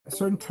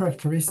certain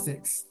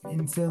characteristics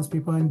in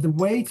salespeople, and the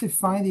way to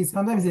find these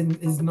sometimes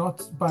is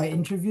not by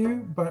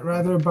interview, but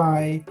rather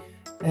by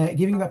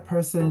giving that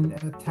person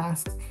a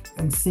task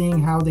and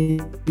seeing how they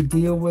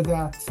deal with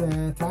that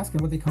task and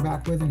what they come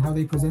back with and how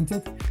they present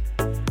it.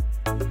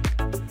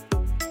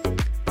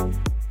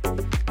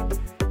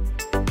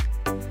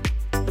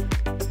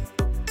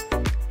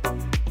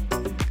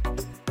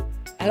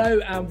 Hello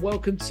and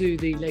welcome to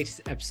the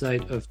latest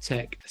episode of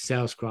Tech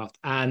Salescraft.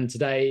 And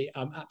today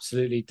I'm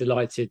absolutely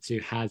delighted to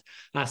have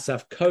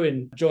Asaf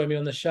Cohen join me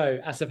on the show.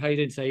 Asaf, how you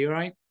doing today? You all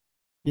right?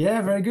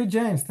 Yeah, very good,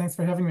 James. Thanks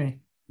for having me.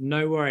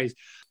 No worries.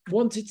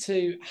 Wanted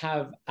to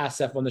have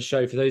Asaf on the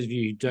show. For those of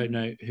you who don't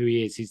know who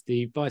he is, he's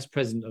the Vice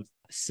President of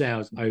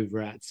Sales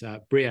over at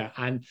Bria.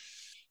 And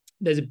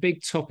there's a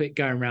big topic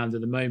going around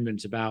at the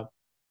moment about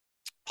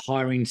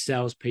hiring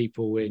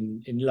salespeople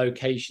in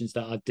locations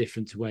that are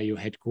different to where your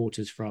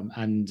headquarters from.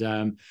 And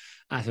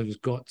Asaf has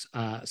got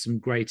some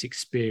great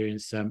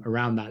experience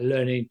around that,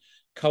 learning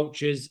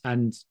cultures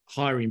and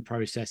hiring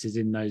processes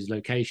in those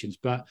locations.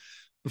 But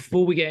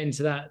before we get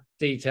into that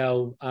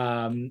detailed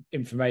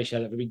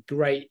information, it would be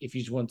great if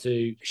you just want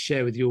to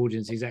share with the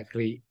audience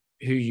exactly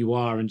who you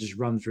are and just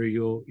run through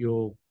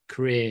your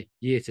career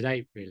year to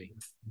date, really.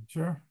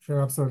 Sure,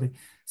 absolutely.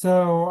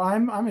 So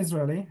I'm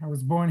Israeli. I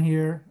was born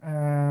here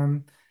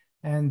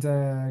and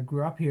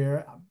grew up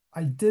here.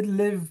 I did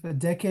live a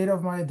decade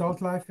of my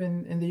adult life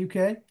in the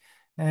UK.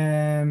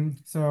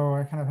 So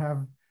I kind of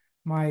have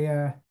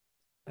my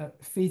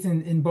feet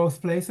in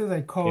both places. I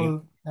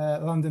call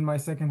London my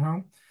second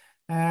home.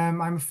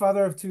 I'm a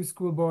father of two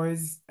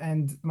schoolboys,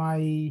 and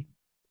my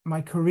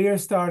career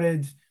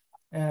started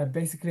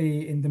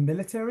basically in the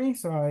military.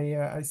 So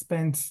I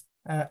spent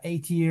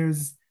 8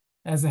 years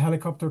as a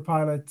helicopter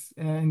pilot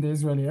in the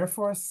Israeli Air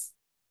Force.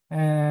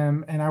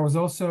 And I was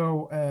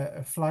also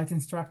a flight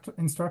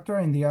instructor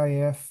in the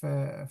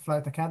IAF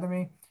Flight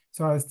Academy.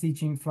 So I was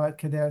teaching flight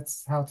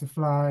cadets how to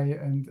fly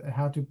and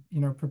how to,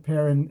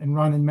 prepare and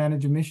run and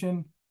manage a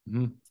mission.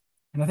 Mm-hmm.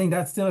 And I think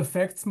that still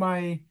affects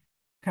my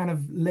kind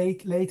of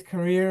late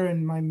career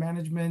and my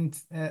management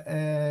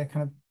kind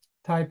of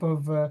type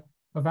of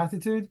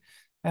attitude.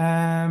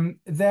 Then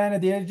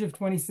at the age of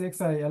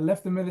 26, I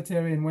left the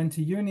military and went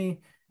to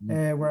uni,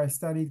 where I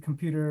studied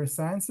computer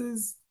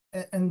sciences.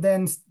 And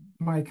then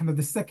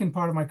the second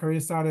part of my career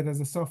started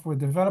as a software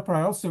developer.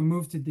 I also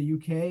moved to the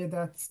UK at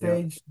that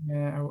stage.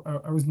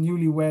 I was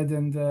newlywed,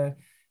 and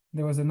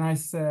there was a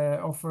nice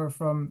offer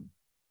from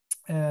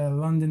a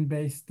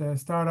London-based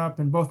startup.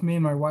 And both me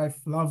and my wife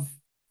love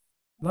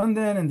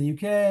London and the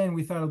UK, and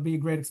we thought it'll be a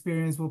great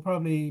experience. We'll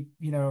probably,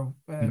 do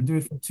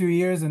it for 2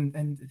 years,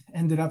 and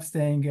ended up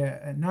staying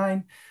at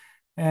 9.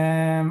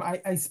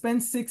 I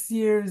spent 6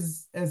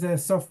 years as a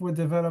software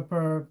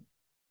developer,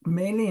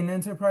 mainly in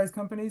enterprise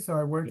companies. So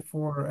I worked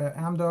for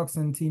Amdocs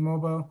and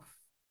T-Mobile.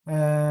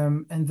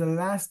 And the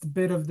last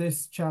bit of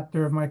this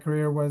chapter of my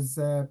career was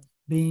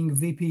being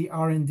VP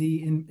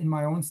R&D in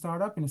my own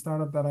startup, in a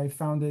startup that I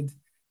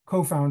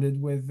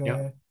co-founded with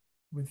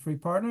 3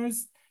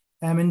 partners.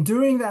 And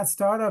during those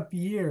startup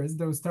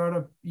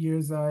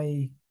years,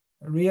 I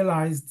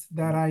realized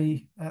that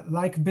I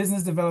like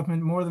business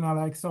development more than I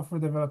like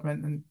software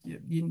development. And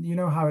you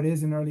know how it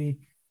is in early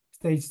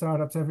stage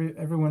startups.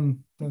 Everyone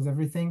does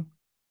everything.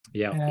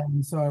 Yeah.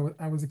 And so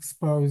I was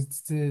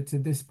exposed to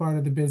this part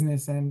of the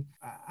business. And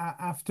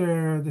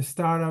after the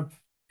startup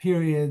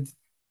period,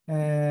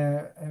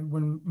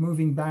 when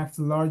moving back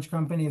to large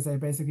companies, I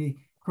basically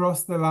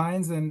crossed the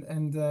lines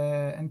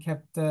and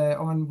kept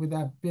on with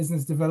that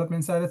business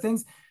development side of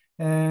things.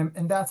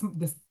 And that's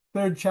the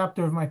third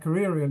chapter of my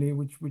career, really,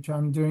 which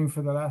I'm doing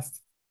for the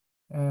last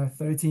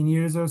 13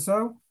 years or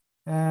so.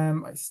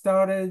 I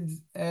started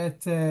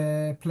at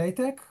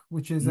Playtech,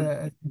 which is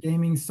a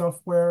gaming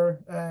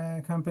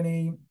software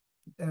company,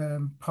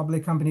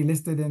 public company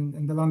listed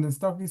in the London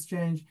Stock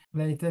Exchange.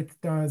 Playtech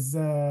does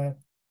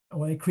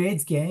it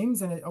creates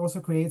games, and it also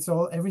creates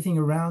everything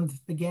around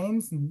the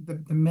games, and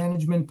the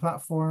management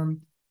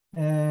platform,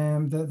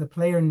 the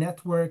player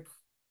network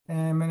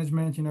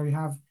management. You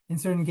have in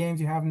certain games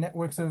you have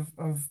networks of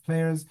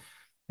players,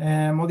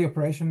 all the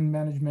operation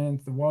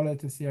management, the wallet,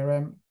 the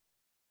CRM,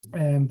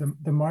 and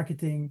the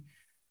marketing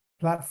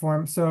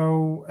platform.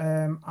 So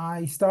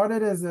I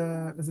started as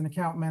an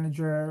account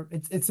manager.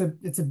 It's a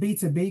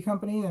B2B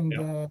company,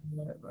 and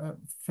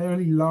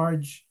fairly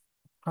large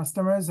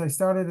customers. I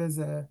started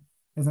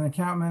as an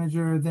account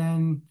manager,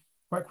 then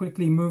quite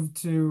quickly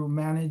moved to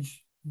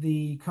manage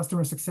the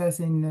customer success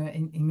in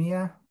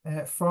EMEA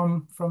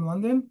from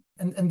London.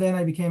 And then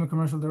I became a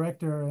commercial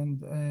director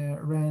and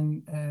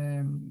ran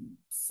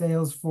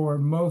sales for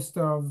most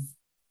of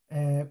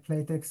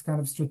Playtech's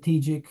kind of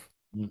strategic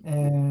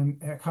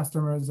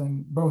customers,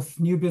 and both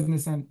new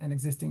business and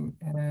existing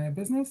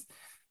business.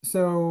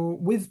 So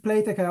with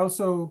Playtech, I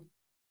also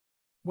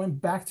went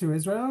back to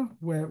Israel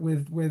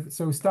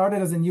so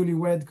started as a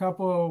newlywed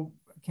couple,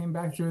 came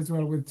back to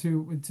Israel with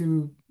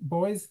two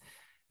boys.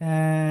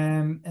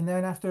 And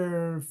then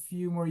after a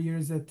few more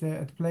years at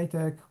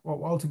Playtech,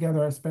 well,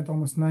 altogether, I spent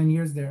almost 9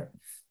 years there.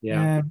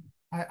 Yeah.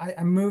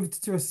 I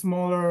moved to a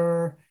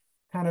smaller,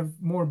 kind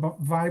of more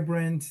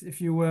vibrant,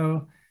 if you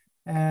will,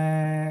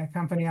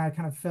 company. I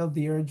kind of felt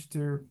the urge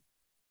to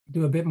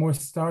do a bit more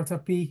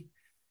startup-y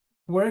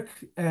work.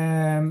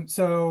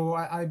 So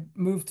I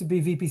moved to be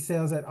VP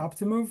sales at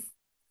Optimove,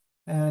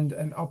 and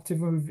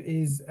Optimove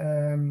is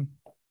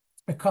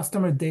a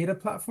customer data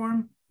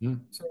platform.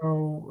 Mm.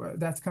 So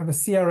that's kind of a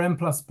CRM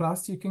plus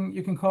plus, you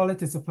can call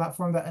it. It's a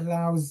platform that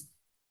allows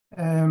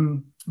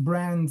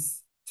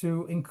brands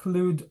to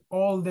include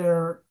all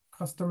their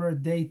customer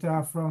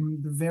data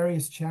from the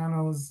various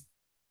channels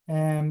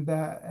and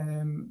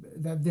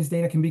that this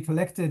data can be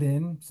collected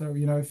in. So,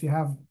 if you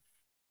have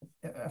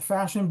a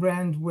fashion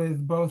brand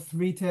with both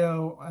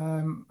retail,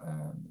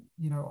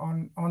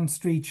 on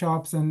street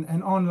shops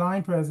and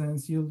online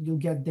presence, you'll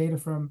get data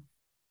from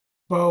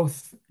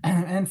both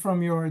and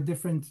from your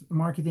different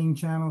marketing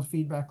channels,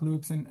 feedback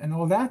loops, and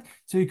all that.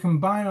 So you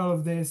combine all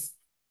of this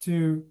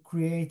to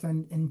create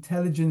an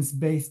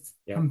intelligence-based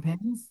Yeah.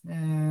 campaigns.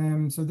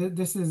 So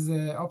this is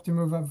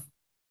Optimove. I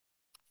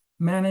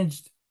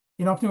managed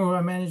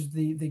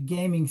the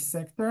gaming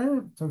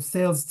sector, so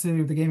sales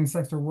to the gaming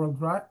sector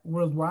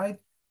worldwide.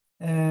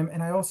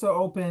 And I also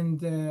opened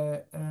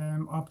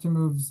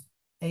Optimove's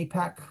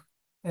APAC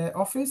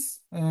office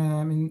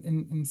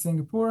in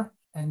Singapore.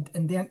 And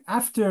then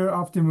after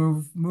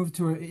Optimove moved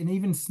to an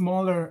even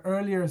smaller,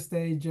 earlier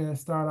stage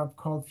startup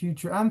called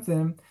Future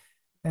Anthem,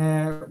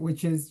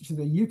 which is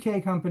a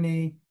UK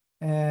company.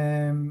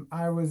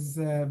 I was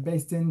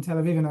based in Tel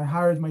Aviv, and I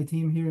hired my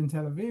team here in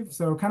Tel Aviv.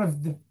 So kind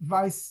of the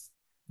vice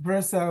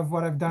versa of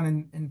what I've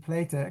done in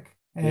Playtech,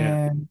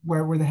 Yeah.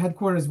 where the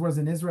headquarters was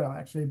in Israel,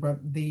 actually,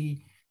 but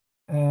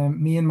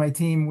me and my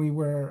team, we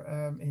were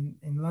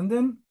in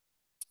London.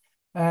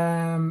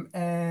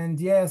 And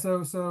yeah,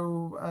 so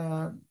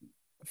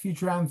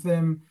Future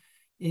Anthem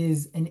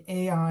is an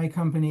AI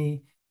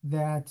company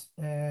that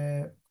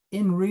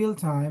in real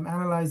time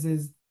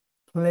analyzes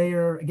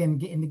player, again,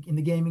 in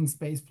the gaming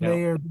space, Yeah.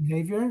 player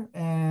behavior,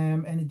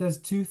 and it does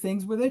two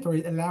things with it, or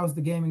it allows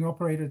the gaming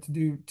operator to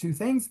do two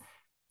things.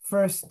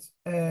 First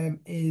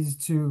is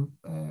to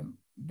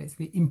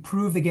basically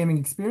improve the gaming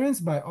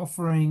experience by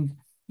offering,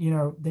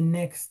 the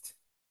next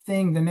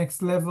thing, the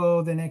next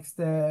level, the next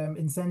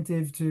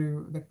incentive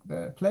to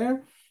the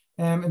player.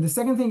 And the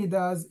second thing it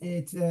does,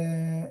 it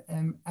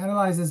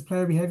analyzes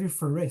player behavior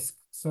for risk.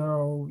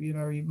 So, you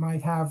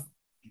might have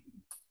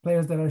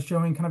players that are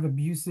showing kind of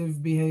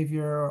abusive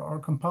behavior or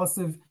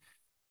compulsive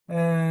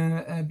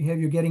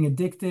behavior, getting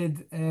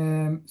addicted.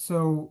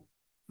 So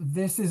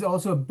this is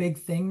also a big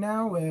thing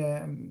now.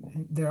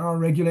 There are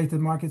regulated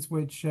markets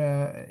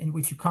in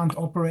which you can't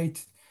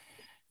operate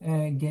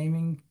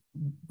gaming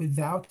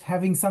without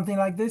having something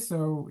like this.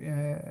 So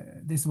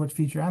this is what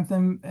Future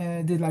Anthem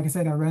did. Like I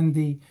said,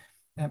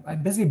 I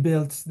basically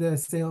built the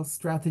sales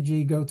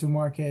strategy,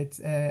 go-to-market,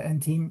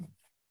 and team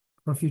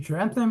for Future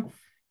Anthem.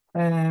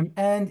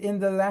 And in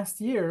the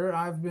last year,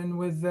 I've been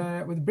with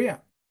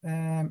Bria,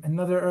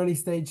 another early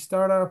stage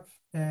startup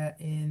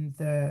in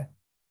the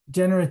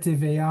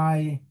generative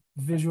AI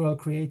visual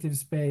creative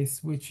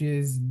space, which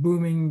is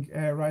booming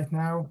right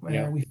now.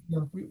 Yeah. We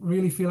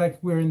really feel like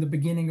we're in the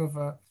beginning of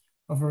a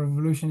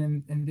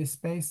revolution in this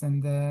space,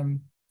 and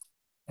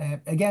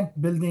again,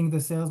 building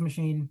the sales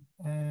machine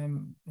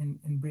in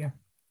Bria.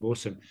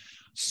 Awesome.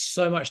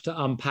 So much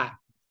to unpack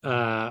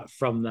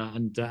from that,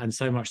 and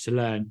so much to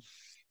learn.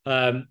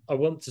 I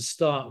want to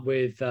start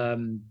with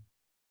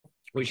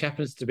which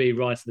happens to be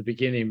right at the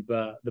beginning,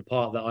 but the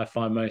part that I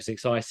find most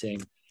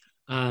exciting.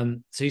 So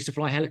you used to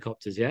fly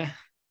helicopters, yeah?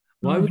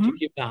 Why would you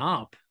give that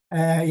up?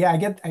 Yeah, I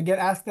get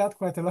asked that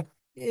quite a lot.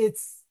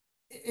 It's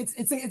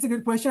a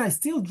good question. I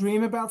still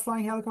dream about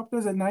flying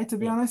helicopters at night, to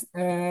be Yeah. honest.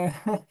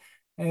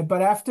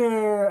 But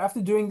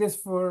after doing this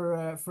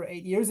for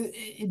 8 years,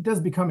 it does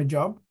become a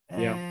job.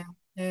 Yeah.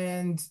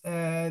 And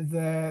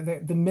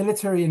the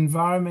military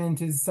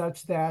environment is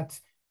such that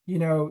you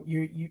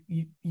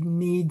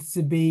need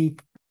to be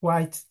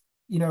quite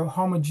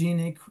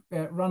homogenic,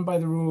 run by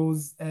the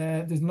rules.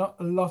 There's not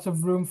a lot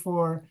of room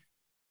for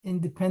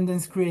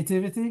independence,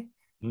 creativity.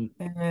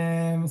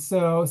 And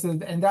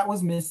that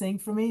was missing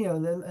for me a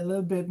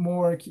little bit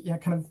more, yeah,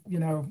 kind of,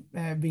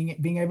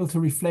 being able to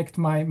reflect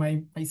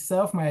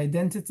myself, my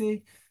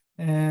identity.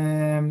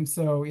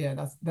 So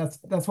yeah,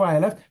 that's why I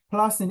left.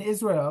 Plus in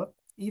Israel,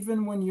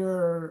 even when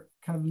you're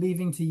kind of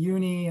leaving to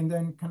uni and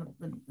then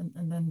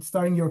then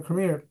starting your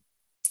career,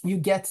 you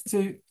get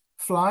to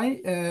fly.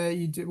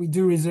 We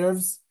do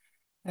reserves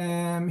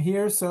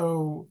here,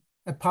 so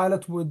a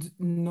pilot would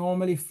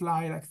normally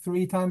fly like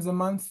 3 times a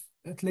month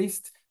at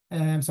least.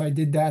 So I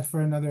did that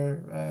for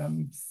another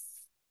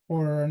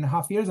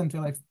 4.5 years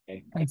until I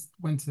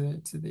went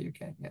to the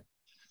UK. Yeah.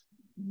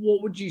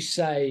 What would you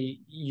say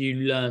you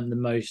learned the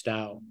most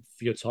out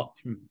for your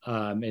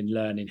time in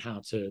learning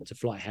how to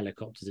fly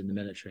helicopters in the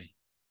military,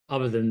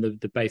 other than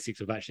the basics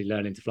of actually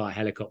learning to fly a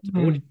helicopter?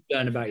 But what did you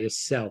learn about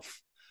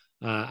yourself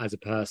as a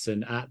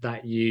person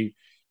that you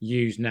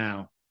use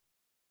now?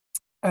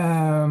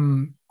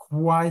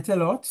 Quite a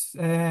lot.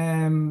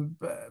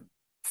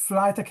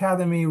 flight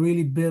academy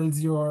really builds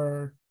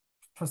your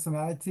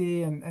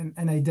personality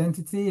and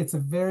identity. It's a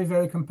very,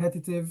 very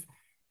competitive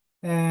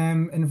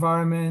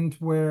environment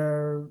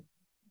where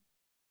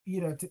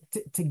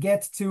to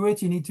get to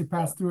it, you need to Yeah.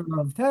 pass through a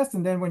lot of tests,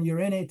 and then when you're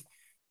in it,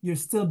 you're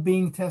still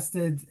being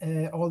tested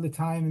all the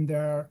time, and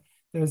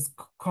there's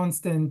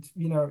constant,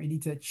 you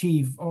need to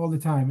achieve all the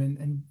time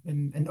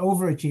and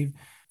overachieve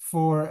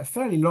for a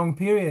fairly long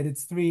period.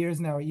 It's 3 years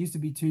now. It used to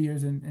be 2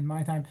 years in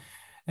my time.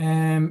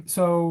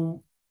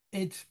 So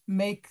it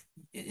make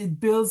it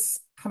builds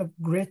kind of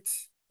grit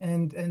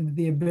and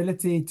the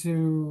ability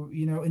to,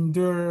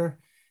 endure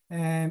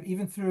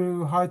even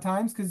through hard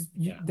times, because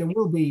Yeah. there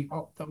will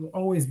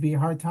always be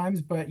hard times.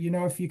 But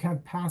if you can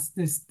pass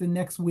the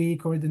next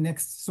week or the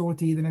next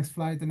sortie, the next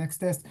flight, the next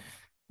test,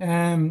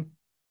 um,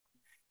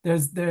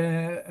 there's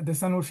the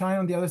sun will shine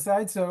on the other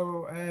side. So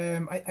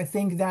I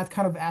think that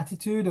kind of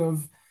attitude of,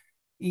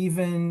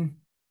 even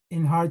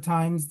in hard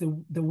times,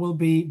 there will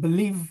be,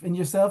 believe in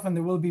yourself, and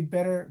there will be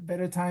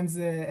better times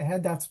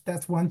ahead.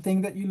 That's one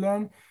thing that you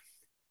learn.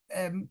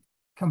 Um,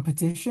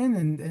 Competition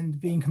and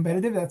being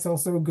competitive, that's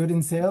also good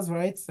in sales,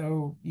 right?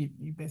 So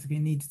you basically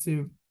need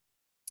to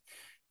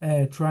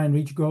try and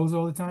reach goals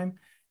all the time.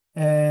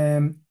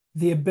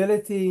 The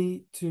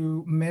ability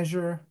to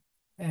measure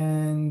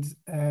and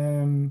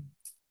and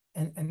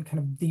kind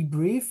of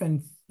debrief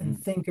and Mm.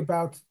 think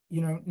about,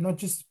 not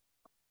just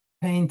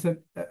paint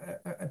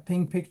a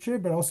pink picture,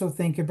 but also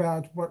think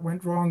about what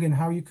went wrong and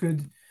how you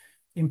could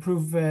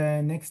improve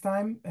next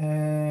time.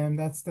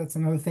 That's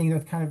another thing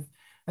that kind of,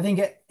 I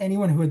think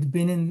anyone who had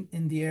been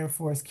in the Air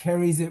Force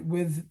carries it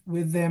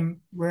with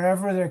them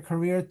wherever their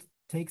career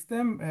takes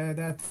them.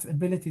 That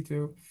ability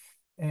to,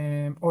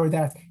 or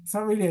that it's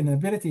not really an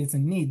ability, it's a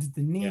need.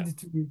 The Yeah. need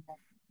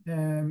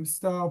to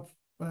stop,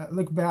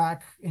 look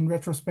back in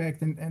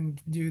retrospect,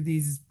 and do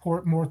these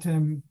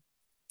post-mortem,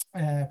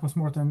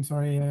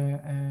 sorry,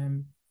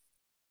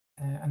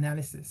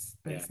 analysis,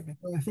 Yeah. basically.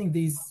 Well, I think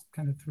these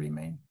kind of three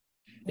main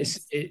It's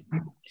things. it,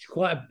 it's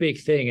quite a big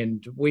thing,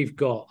 and we've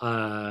got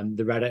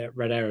the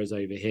Red Arrows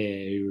over here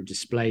who are a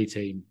display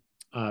team,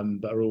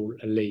 but are all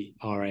elite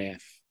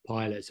RAF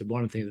pilots. And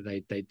one thing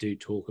that they do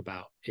talk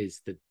about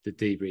is the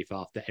debrief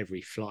after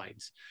every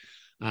flight.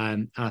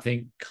 And I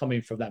think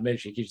coming from that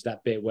military gives you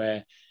that bit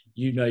where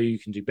you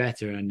can do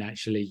better, and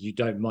actually you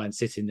don't mind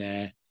sitting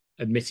there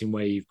admitting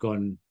where you've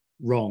gone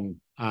wrong,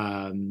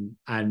 and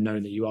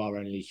knowing that you are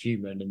only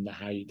human, and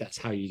that's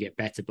how you get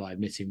better, by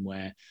admitting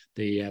where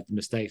the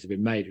mistakes have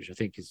been made, which I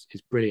think is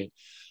brilliant.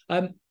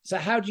 So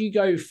how do you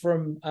go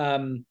from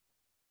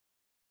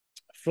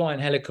flying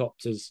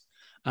helicopters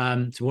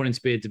to wanting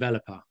to be a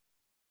developer?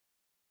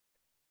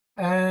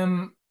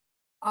 Um,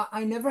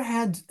 I never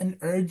had an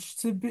urge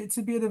to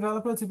be a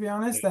developer, to be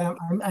honest.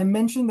 I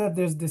mentioned that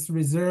there's this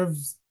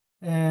reserves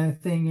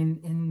thing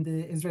in the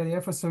Israeli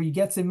Air Force, so you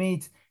get to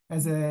meet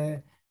as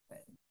a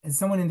as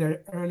someone in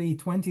their early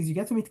 20s, you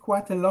get to meet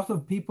quite a lot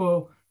of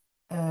people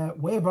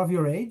way above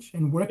your age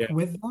and work Yeah,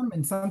 with them,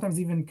 and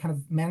sometimes even kind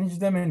of manage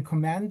them and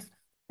command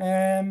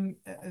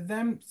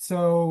them.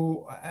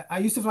 So I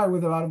used to fly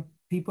with a lot of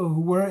people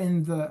who were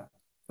in the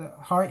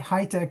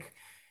high tech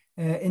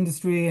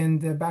industry,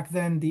 and back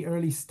then the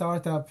early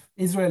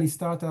Israeli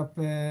startup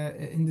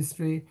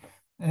industry.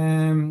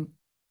 Um,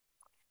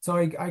 so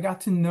I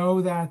got to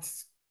know that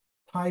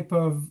type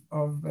of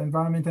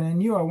environment, and I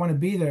knew I want to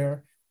be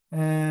there.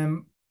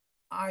 Um,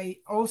 I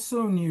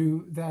also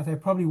knew that I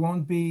probably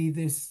won't be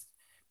this,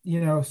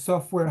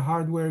 software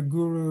hardware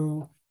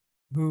guru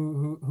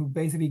who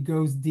basically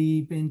goes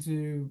deep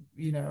into,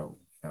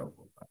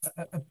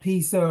 a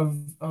piece of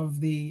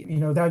the,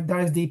 that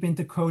dives deep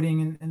into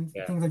coding and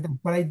yeah, things like that.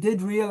 But I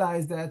did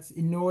realize that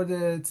in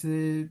order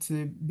to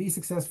be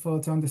successful,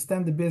 to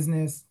understand the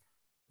business,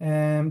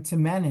 to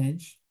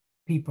manage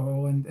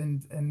people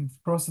and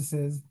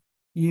processes,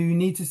 you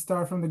need to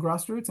start from the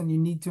grassroots, and you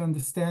need to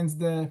understand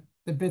the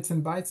bits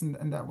and bytes,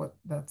 and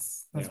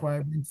that's yeah. why I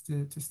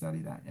went to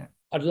study that. Yeah.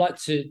 I'd like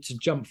to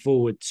jump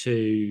forward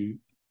to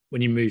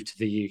when you moved to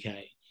the UK,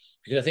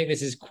 because I think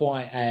this is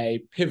quite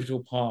a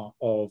pivotal part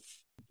of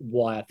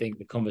why I think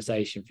the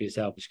conversation for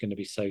yourself is going to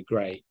be so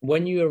great.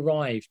 When you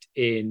arrived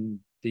in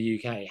the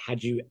UK,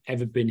 had you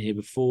ever been here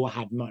before?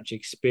 Had much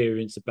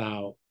experience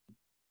about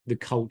the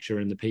culture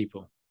and the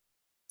people?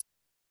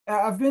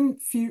 I've been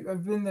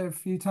there a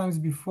few times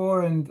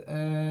before, and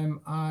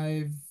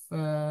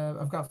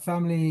I've got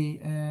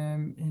family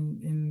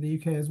in the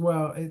UK as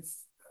well.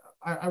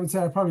 I would say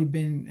I've probably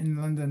been in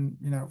London,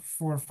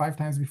 4 or 5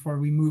 times before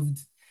we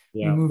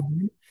Yeah, moved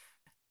in.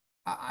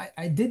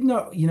 I did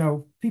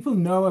know, people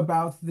know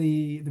about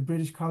the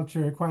British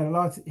culture quite a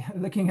lot.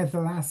 Looking at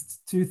the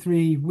last 2,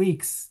 3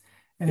 weeks,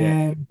 yeah,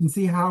 and you can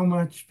see how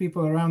much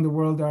people around the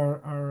world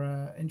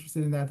are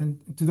interested in that. And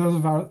to those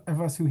of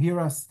us who hear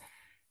us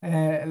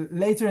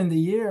later in the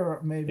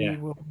year, maybe yeah,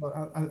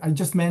 I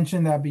just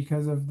mentioned that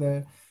because of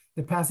the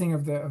passing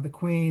of the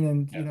Queen,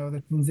 and yeah,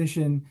 the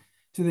transition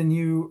to the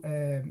new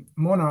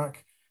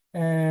monarch.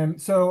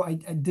 So I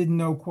did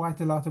know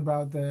quite a lot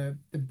about the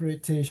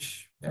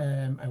British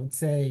I would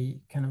say,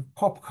 kind of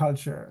pop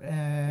culture,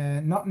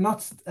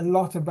 not a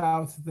lot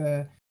about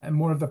the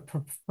more of the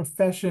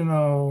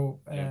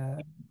professional Yeah.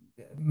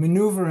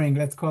 maneuvering,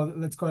 let's call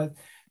it.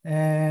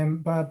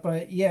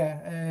 But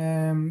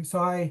yeah, so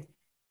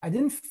I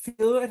didn't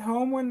feel at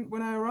home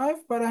when I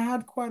arrived, but I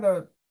had quite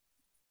a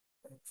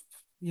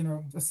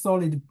a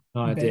solid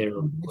Idea of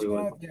what it foundation.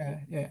 was. Yeah,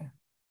 yeah.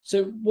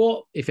 So,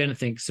 what, if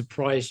anything,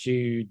 surprised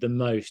you the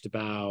most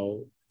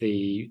about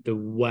the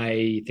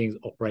way things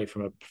operate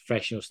from a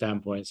professional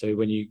standpoint? So,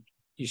 when you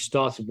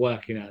started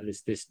working at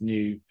this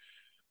new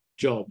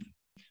job,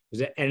 was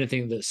there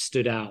anything that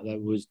stood out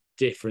that was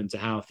different to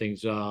how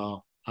things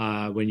are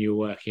when you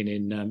were working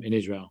in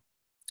Israel?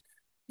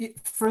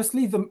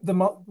 Firstly,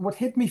 what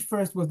hit me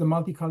first was the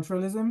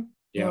multiculturalism.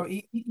 Yeah,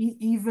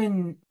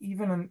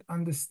 Even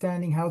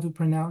understanding how to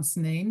pronounce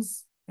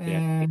names,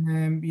 yeah,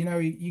 and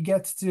you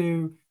get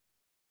to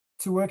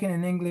work in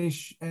an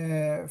English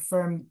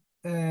firm.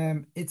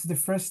 It's the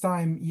first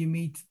time you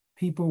meet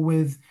people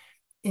with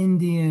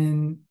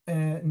Indian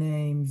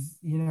names,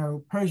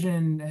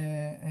 Persian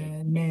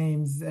yeah,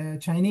 names,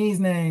 Chinese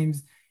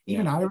names,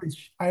 yeah, even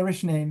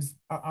Irish names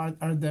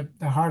are the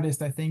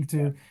hardest, I think,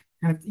 yeah, to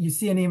kind of, you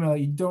see an email,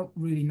 you don't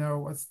really know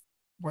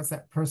what's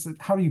that person,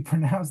 how do you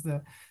pronounce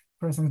the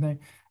person's name?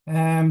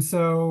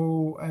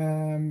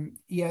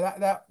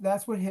 Yeah,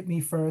 that's what hit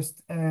me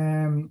first.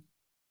 And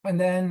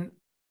then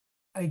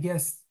I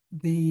guess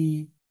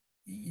during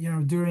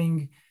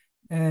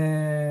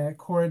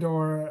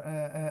corridor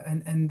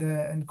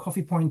and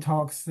coffee point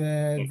talks,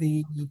 um,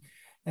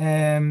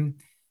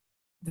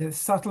 the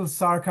subtle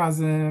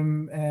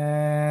sarcasm,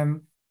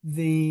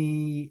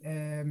 the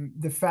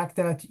fact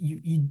that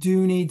you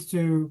do need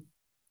to,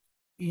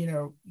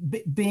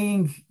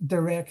 being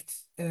direct,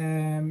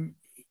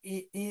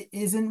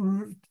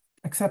 isn't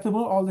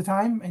acceptable all the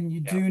time, and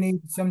you yeah, do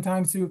need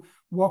sometimes to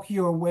walk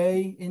your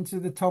way into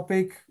the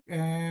topic,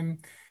 in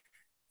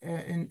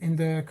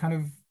the kind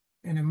of,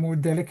 in a more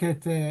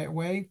delicate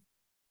way.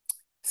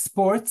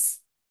 Sports,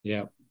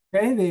 yeah,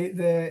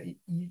 okay,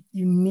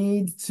 you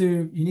need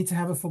to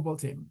have a football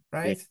team, yeah,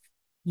 right?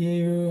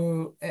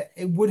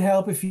 It would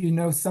help if you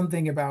know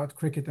something about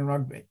cricket and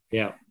rugby,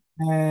 yeah,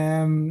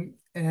 and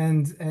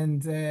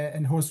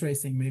horse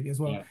racing maybe as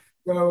well. yeah,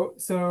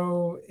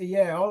 So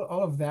yeah,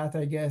 all of that,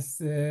 I guess,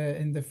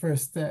 in the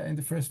first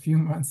few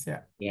months,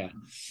 yeah. yeah.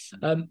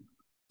 Um,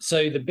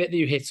 so the bit that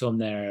you hit on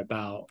there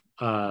about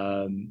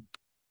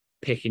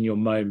picking your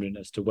moment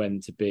as to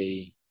when to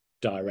be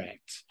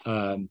direct.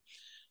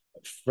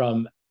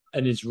 From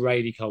an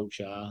Israeli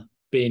culture,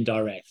 being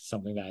direct is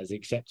something that is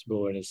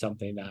acceptable and is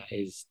something that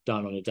is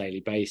done on a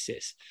daily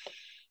basis.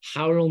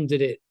 How long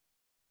did it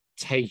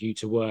take you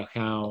to work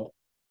out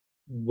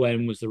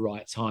when was the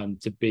right time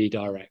to be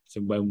direct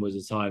and when was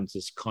the time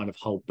to kind of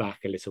hold back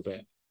a little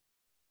bit?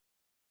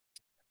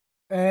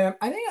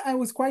 I think I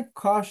was quite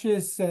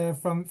cautious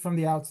from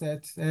the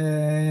outset,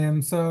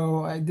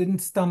 so I didn't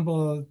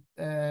stumble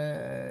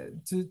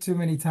too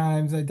many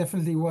times. I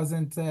definitely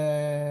wasn't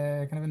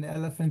kind of an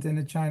elephant in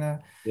a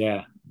china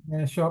Yeah,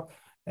 shop.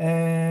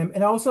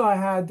 And also, I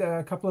had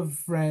a couple of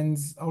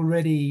friends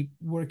already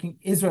working,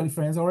 Israeli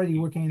friends already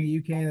working in the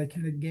UK, that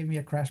kind of gave me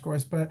a crash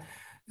course. But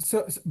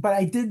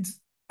I did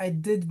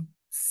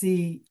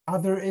see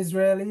other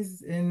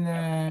Israelis in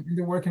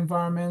the work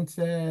environment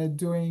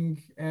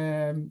doing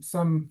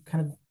some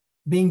kind of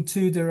being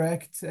too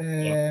direct,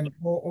 yeah,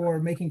 or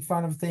making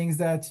fun of things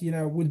that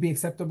would be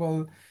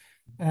acceptable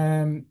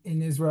in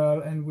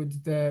Israel, and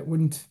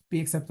wouldn't be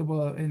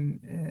acceptable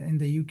in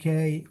the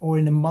UK or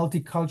in a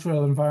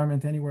multicultural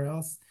environment anywhere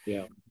else.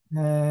 yeah,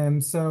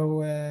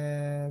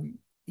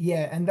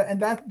 Yeah, and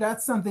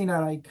that's something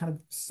that I kind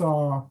of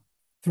saw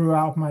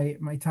throughout my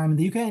time in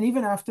the UK, and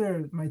even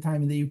after my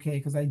time in the UK,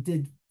 because I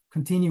did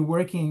continue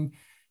working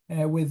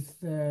with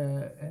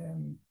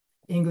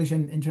English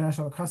and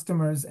international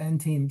customers and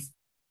teams.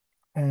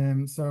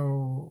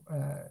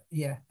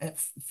 Yeah,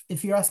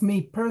 if you ask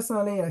me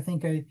personally, I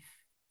think I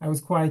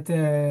was quite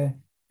kind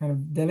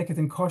of delicate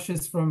and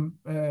cautious from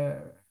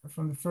the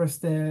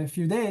first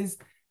few days.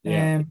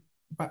 yeah.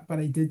 But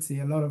I did see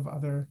a lot of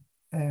other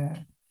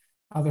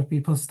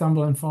people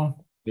stumble and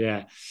fall.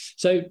 Yeah.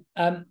 So,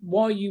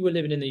 while you were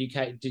living in the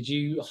UK, did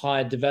you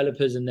hire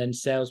developers and then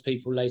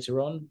salespeople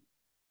later on?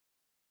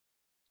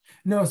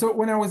 No, so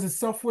when I was a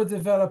software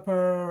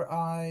developer,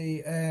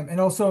 and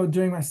also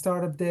during my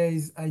startup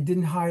days, I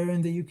didn't hire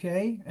in the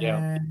UK,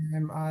 Yeah,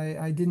 and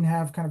I didn't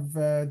have kind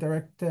of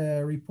direct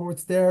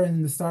reports there.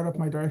 In the startup,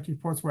 my direct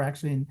reports were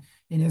actually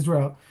in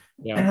Israel.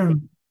 yeah,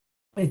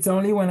 It's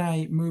only when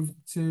I moved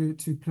to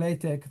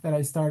Playtech that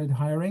I started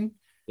hiring,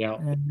 yeah.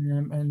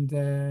 and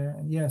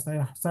yes,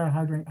 I started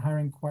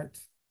hiring quite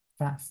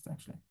fast,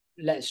 actually.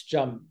 Let's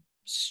jump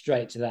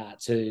straight to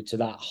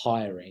that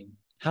hiring.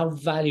 How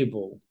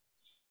valuable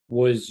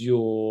was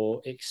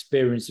your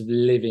experience of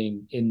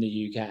living in the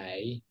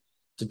UK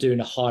to doing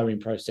a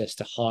hiring process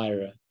to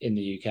hire in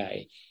the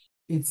UK?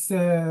 It's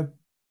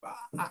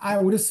I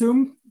would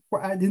assume,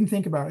 well, I didn't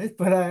think about it,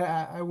 but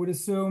I would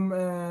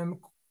assume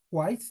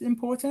quite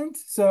important.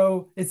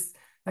 So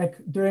like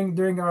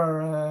during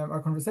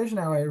our conversation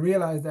now, I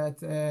realized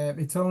that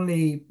it's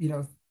only,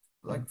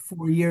 like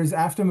 4 years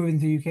after moving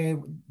to UK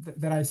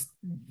that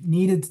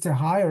needed to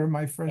hire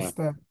my Yeah, first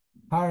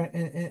hire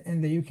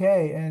in the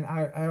UK, and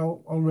I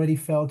already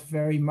felt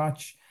very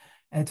much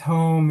at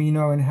home,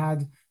 and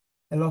had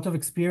a lot of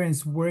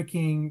experience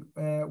working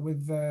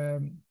with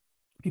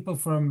people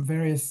from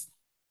various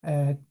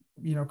uh,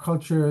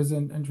 cultures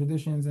and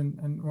traditions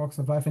and walks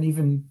of life, and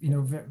even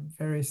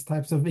various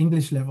types of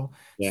English level.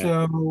 yeah,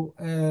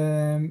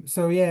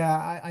 So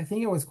yeah, I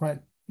think it was quite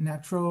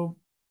natural.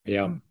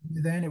 yeah.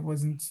 Then it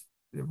wasn't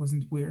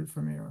weird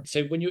for me. Or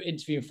So when you're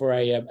interviewing for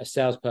a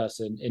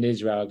salesperson in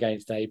Israel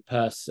against a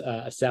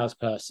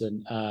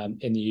salesperson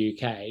in the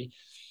UK,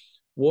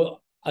 what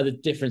are the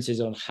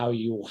differences on how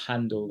you will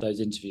handle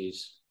those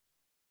interviews?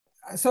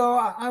 so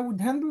I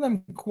would handle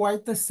them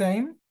quite the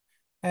same.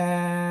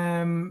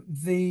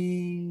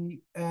 The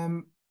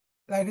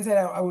Like I said,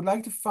 I would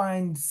like to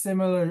find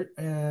similar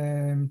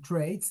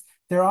traits.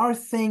 There are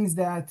things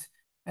that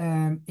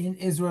in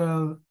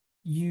Israel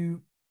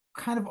you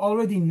kind of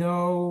already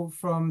know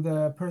from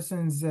the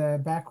person's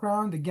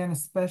background. Again,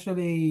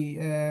 especially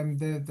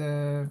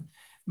the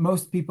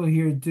most people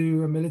here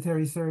do a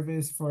military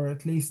service for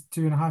at least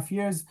 2.5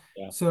 years.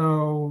 Yeah,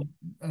 So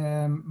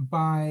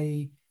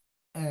by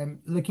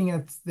looking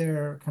at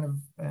their kind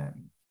of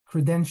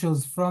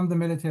credentials from the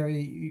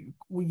military,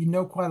 you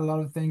know quite a lot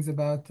of things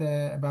about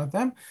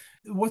them.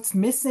 What's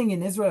missing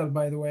in Israel,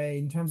 by the way,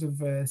 in terms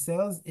of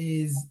sales,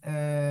 is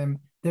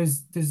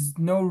there's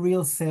no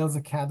real sales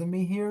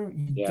academy here.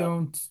 yeah,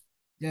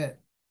 Yeah,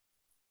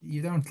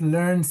 you don't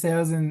learn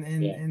sales in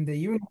in, yeah, in the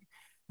uni,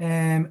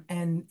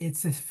 and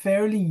it's a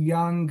fairly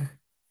young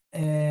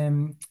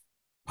um,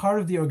 part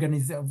of the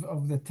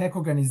of the tech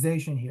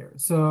organization here.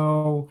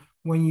 So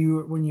when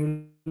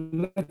you're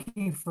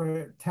looking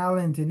for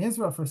talent in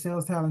Israel, for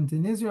sales talent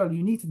in Israel,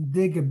 you need to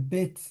dig a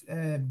bit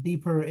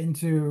deeper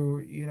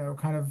into,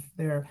 kind of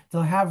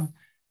they'll have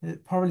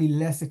probably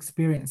less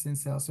experience in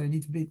sales. So you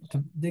need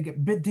to dig a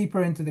bit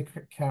deeper into the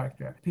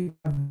character. People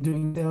have been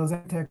doing sales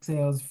and tech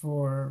sales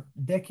for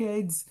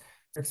decades,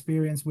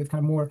 experience with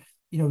kind of more,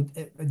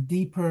 a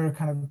deeper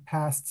kind of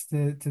past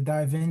to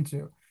dive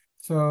into.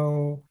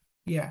 So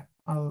yeah,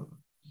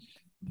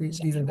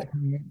 these are the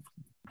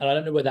and I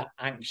don't know whether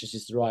anxious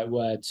is the right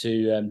word to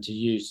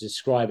use to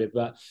describe it,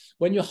 but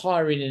when you're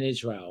hiring in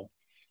Israel,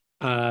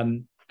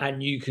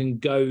 and you can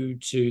go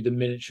to the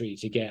military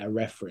to get a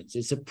reference,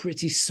 it's a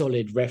pretty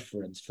solid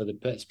reference for the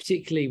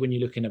particularly when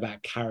you're looking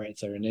about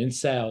character. And in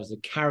sales, the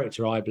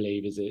character, I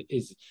believe,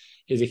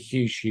 is a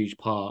huge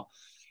part.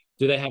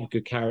 Do they have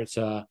good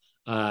character?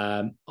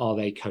 Are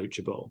they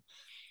coachable?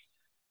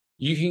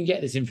 You can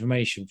get this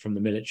information from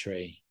the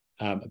military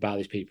about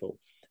these people.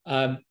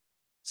 Um,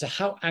 so,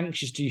 how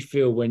anxious do you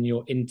feel when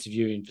you're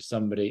interviewing for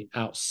somebody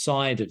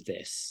outside of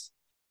this?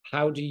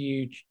 How do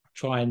you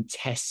try and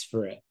test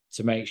for it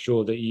to make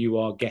sure that you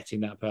are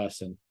getting that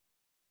person?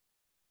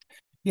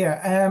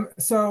 Yeah.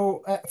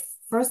 So,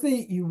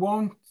 firstly, you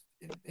won't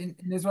in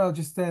Israel.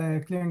 Just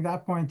clearing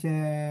that point,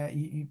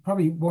 you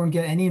probably won't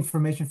get any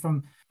information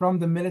from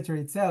the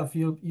military itself.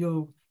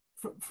 You'll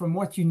from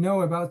what you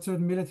know about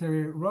certain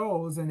military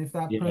roles, and if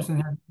that Yeah,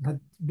 person had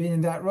been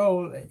in that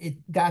role,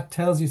 that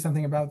tells you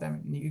something about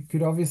them. You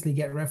could obviously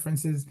get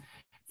references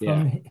yeah,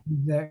 from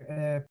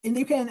in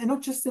the UK, and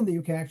not just in the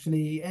UK,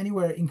 actually,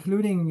 anywhere,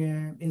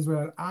 including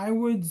Israel. I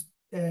would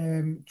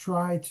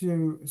try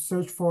to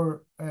search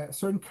for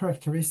certain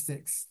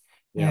characteristics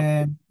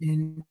yeah,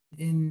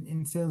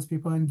 in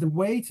salespeople, and the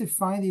way to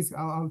find these,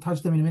 I'll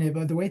touch them in a minute,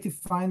 but the way to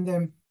find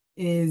them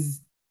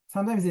is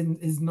sometimes it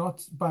is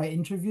not by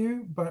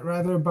interview, but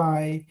rather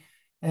by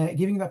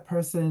giving that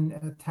person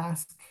a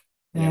task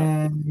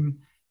yeah,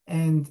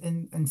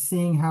 and and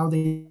seeing how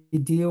they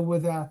deal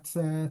with that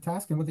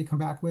task and what they come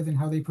back with and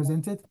how they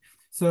present it.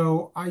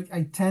 So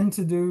I tend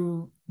to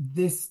do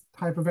this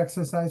type of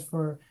exercise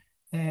for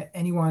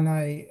anyone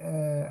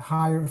I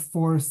hire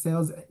for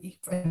sales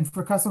and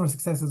for customer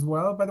success as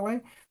well, by the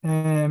way,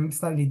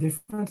 slightly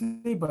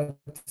differently, but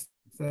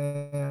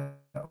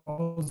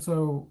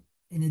also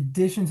in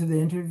addition to the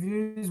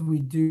interviews, we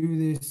do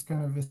this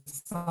kind of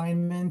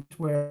assignment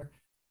where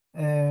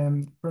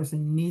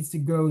person needs to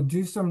go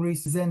do some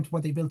research, present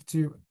what they built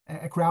to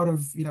a crowd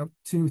of,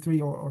 two,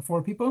 three, or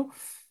four people.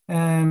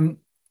 Um,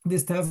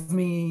 this tells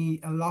me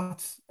a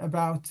lot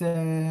about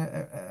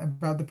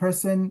the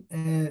person.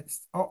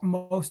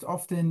 Most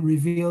often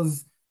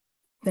reveals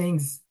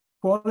things,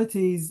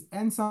 qualities,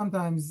 and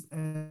sometimes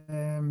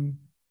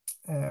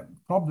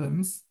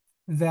problems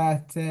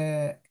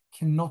that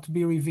cannot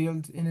be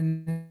revealed in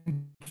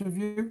an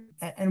interview.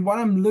 And what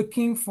I'm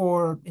looking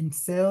for in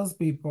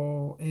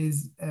salespeople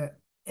is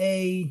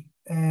I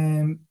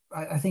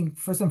think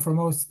first and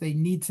foremost they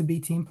need to be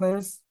team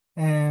players.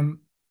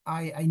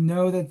 I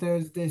know that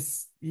there's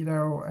this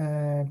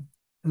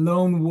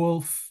lone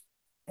wolf,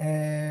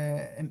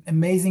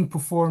 amazing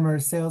performer,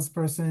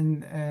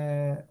 salesperson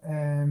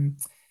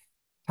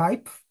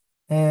type.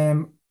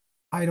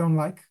 I don't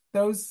like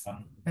those.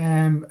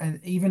 And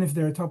even if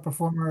they're a top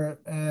performer,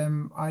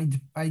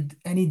 I'd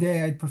any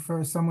day I'd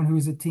prefer someone who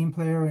is a team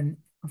player and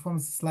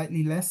performs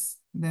slightly less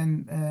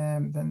than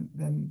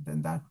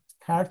that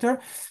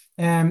character.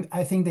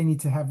 I think they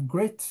need to have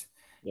grit.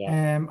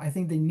 Yeah, I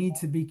think they need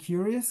to be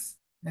curious.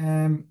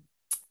 And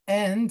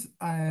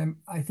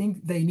I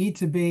think they need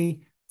to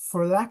be,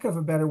 for lack of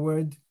a better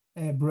word,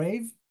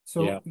 brave.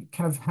 yeah, So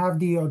kind of have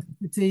the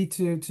audacity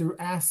to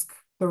ask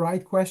the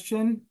right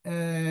question,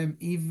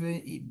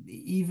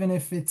 even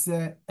if it's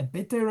a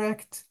bit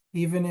direct,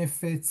 even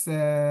if it's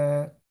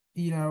if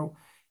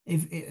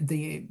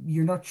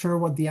you're not sure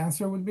what the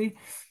answer would be.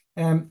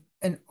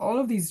 And all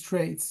of these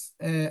traits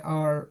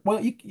are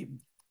well.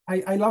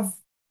 I love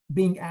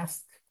being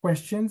asked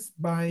questions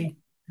yeah, by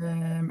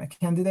a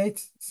candidate,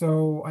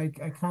 so I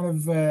kind of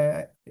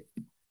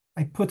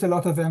I put a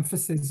lot of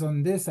emphasis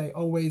on this. I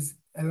always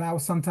allow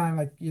some time,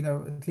 like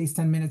at least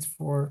 10 minutes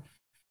for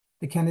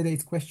the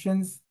candidates'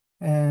 questions,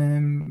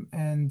 and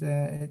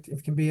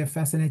it can be a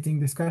fascinating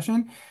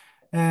discussion.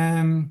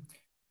 Um,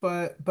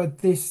 but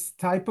this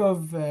type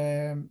of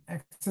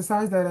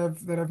exercise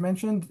that I've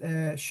mentioned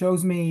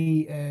shows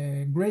me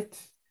grit,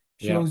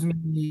 yeah, shows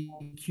me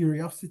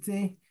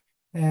curiosity.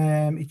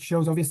 It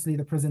shows obviously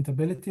the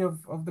presentability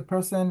of the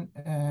person.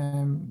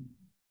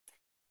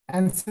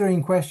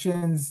 Answering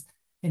questions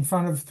in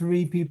front of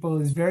three people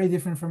is very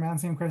different from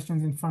answering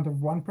questions in front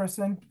of one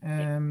person.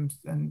 And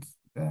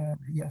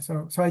yeah,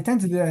 so I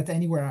tend to do that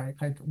anywhere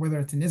like whether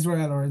it's in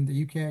Israel or in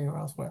the UK or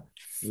elsewhere.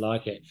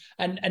 like it.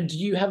 And do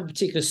you have a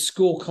particular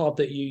scorecard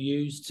that you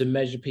use to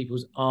measure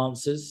people's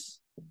answers?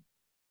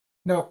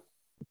 No,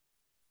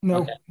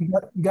 Okay.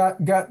 no,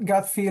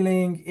 gut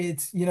feeling.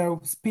 It's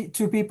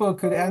two people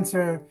could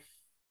answer,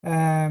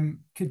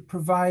 could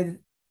provide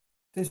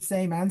the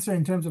same answer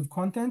in terms of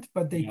content,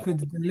 but they Yeah. could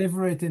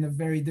deliver it in a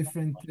very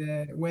different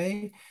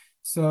way.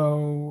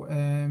 So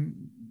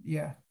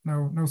yeah,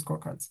 no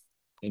scorecards.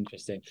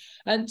 Interesting.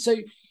 And so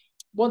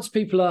once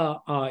people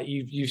are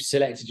you've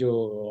selected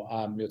your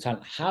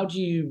talent, how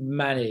do you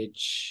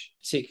manage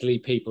particularly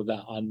people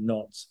that are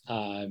not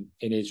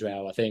in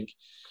Israel? I think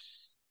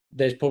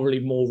there's probably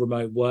more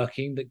remote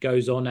working that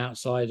goes on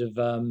outside of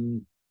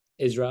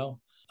Israel.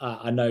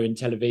 I know in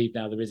Tel Aviv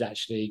now there is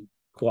actually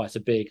quite a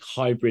big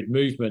hybrid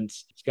movement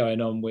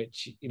going on,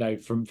 which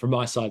from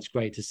my side is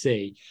great to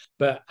see.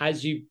 But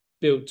as you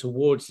built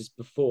towards this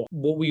before,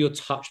 what were your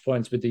touch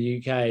points with the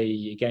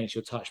UK against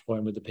your touch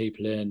point with the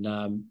people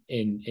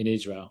in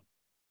Israel?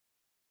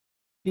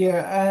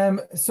 Yeah.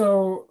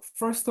 So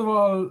first of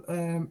all,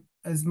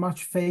 as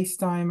much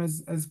FaceTime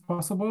as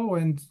possible,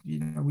 and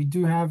we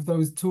do have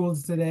those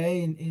tools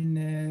today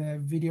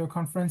in video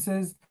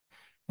conferences.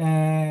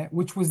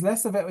 Which was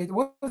less available. It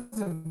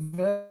was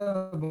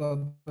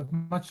available, but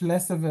much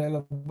less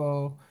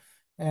available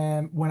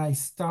when I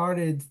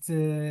started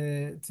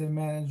to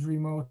manage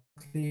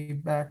remotely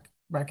back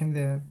in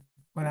the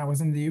when I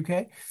was in the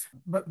UK.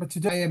 But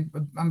today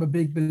I'm a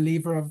big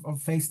believer of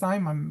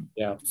FaceTime. I'm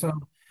Yeah. so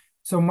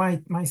so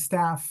my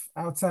staff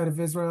outside of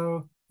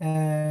Israel.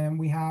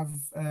 We have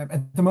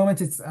at the moment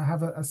I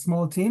have a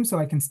small team, so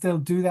I can still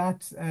do that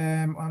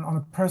on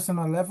a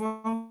personal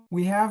level.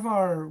 We have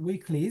our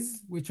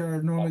weeklies, which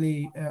are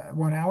normally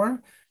 1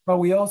 hour, but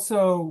we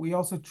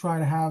also try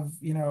to have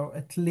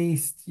at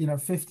least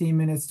 15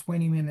 minutes,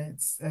 20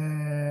 minutes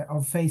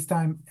of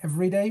FaceTime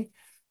every day,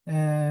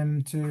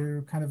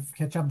 to kind of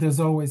catch up. There's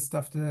always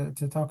stuff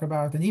to talk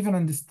about, and even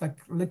on this, like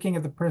looking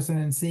at the person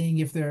and seeing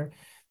if they're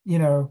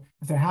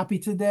happy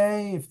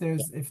today, if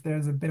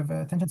there's a bit of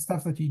attention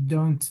stuff that you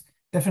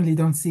definitely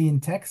don't see in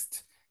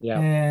text, Yeah.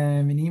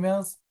 in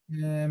emails.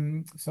 Yeah,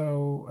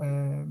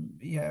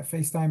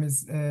 FaceTime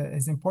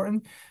is important.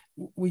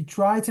 We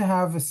try to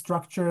have a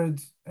structured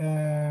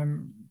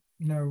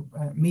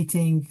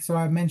meeting. So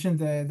I mentioned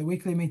the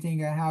weekly meeting.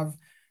 I have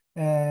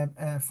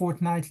a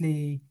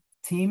fortnightly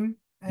team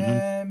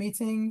Mm-hmm.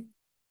 meeting,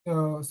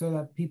 so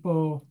that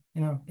people,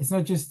 it's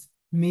not just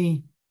me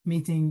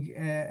meeting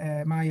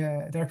my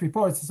direct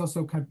reports. It's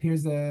also kind of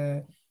peers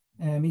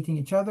meeting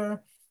each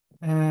other,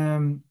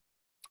 and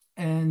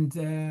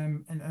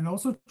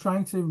also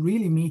trying to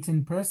really meet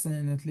in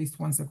person at least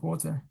once a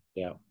quarter.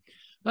 Yeah.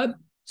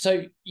 So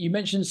you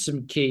mentioned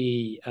some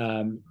key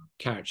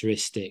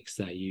characteristics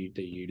that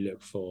you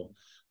look for,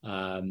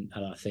 and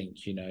I think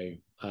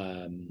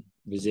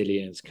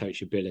resilience,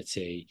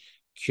 coachability,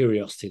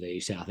 curiosity that you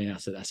say. I think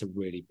that's a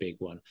really big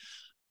one.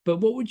 But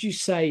what would you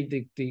say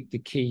the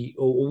key,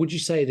 or would you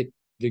say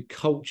the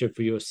culture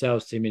for your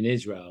sales team in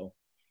Israel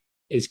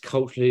is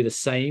culturally the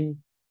same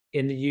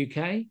in the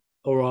UK,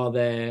 or are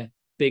there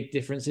big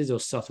differences or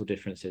subtle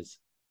differences?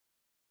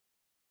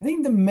 I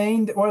think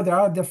there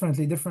are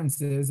definitely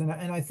differences, and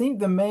I think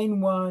the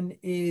main one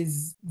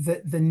is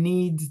the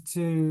need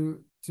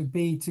to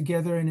be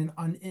together in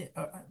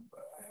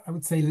I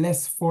would say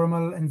less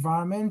formal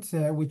environment,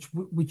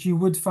 which you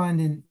would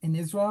find in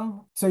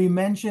Israel. So you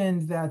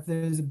mentioned that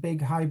there's a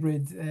big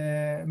hybrid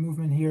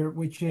movement here,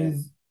 which Yeah.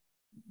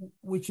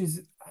 is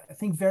I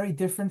think very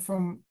different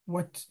from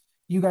what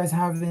you guys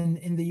have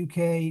in the UK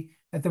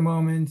at the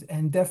moment,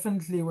 and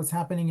definitely what's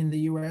happening in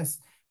the US.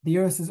 The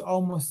US is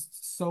almost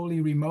solely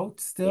remote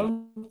Yeah. still.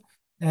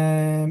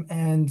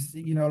 And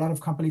a lot of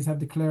companies have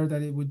declared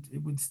that it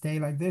would stay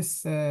like this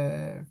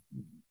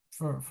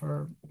for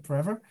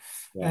forever.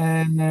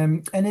 Yeah.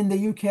 And in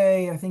the UK,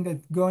 I think that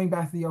going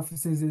back to the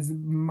offices is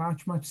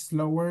much, much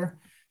slower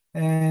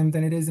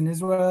than it is in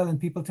Israel. And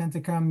people tend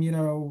to come,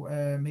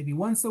 maybe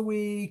once a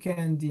week,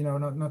 and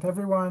not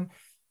everyone.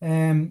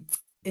 Um,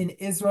 in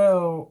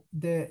Israel,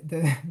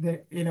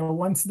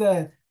 once the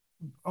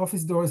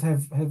office doors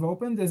have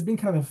opened, there's been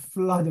kind of a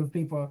flood of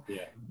people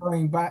Yeah.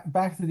 going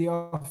back to the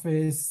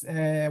office,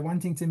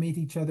 wanting to meet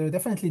each other.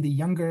 Definitely the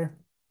younger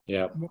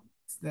Yeah.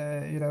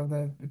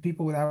 the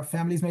people without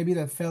families maybe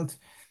that felt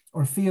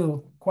or feel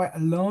quite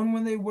alone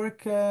when they work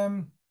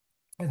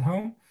at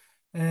home.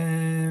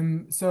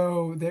 So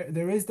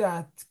there is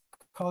that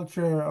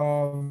culture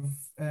of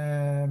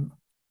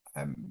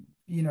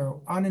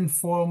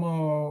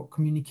uninformal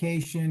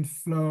communication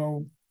flow.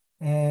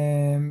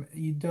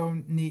 You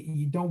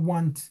don't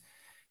want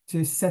to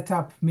set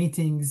up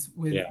meetings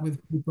with Yeah. with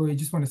people. You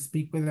just want to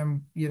speak with them,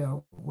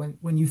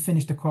 when you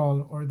finish the call,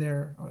 or they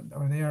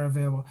are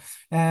available.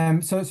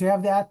 So you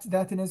have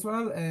that in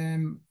Israel,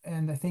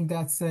 and I think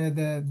that's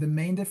the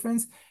main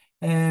difference.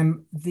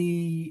 The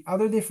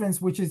other difference,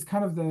 which is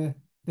kind of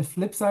the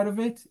flip side of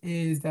it,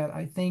 is that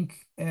I think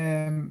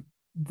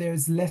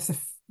there's less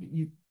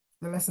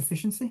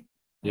efficiency.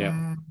 Yeah.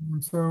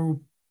 So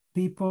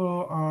people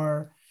are,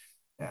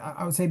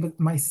 I would say, but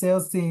my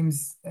sales teams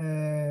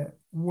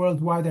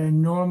worldwide are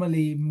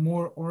normally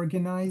more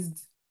organized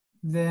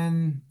than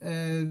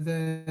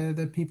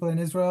the people in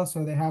Israel. So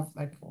they have,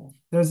 like,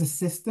 there's a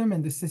system,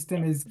 and the system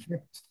is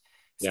kept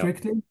Yeah.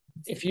 strictly.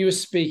 If you were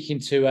speaking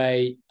to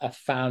a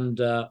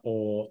founder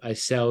or a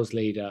sales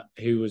leader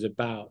who was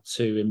about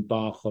to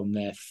embark on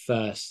their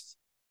first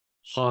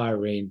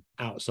hiring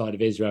outside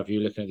of Israel, if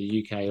you're looking at the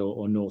UK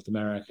or North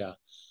America,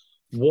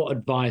 what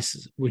advice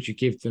would you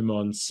give them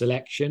on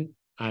selection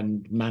and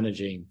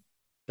managing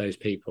those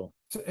people?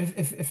 So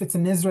if it's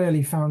an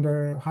Israeli founder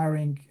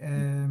hiring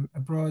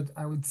abroad,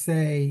 I would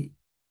say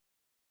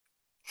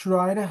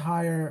try to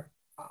hire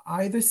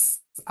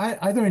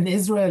either an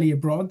Israeli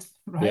abroad,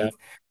 Yeah. right?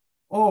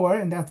 Or,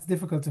 and that's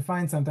difficult to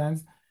find sometimes,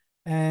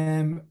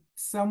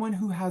 someone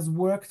who has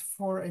worked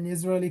for an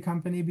Israeli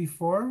company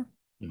before,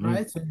 Hmm.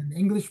 right? So an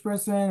English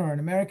person or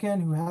an American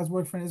who has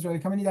worked for an Israeli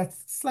company, that's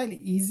slightly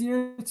easier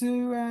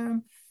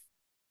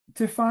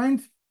to find,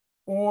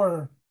 or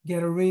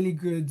get a really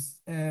good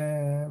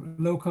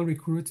local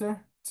recruiter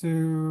to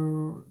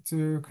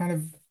kind of,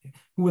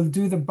 who will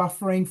do the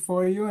buffering for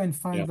you and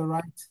Yeah. find the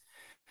right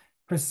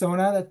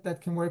persona that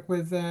can work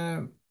with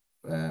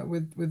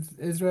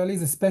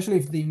Israelis, especially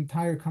if the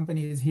entire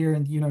company is here,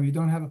 and you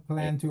don't have a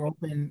plan to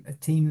open a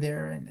team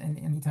there and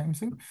anytime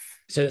soon.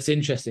 So that's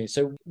interesting.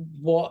 So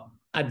what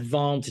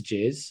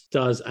advantages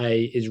does a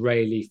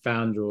Israeli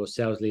founder or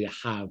sales leader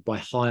have by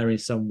hiring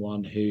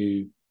someone who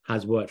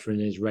has worked for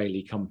an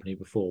Israeli company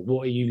before?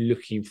 What are you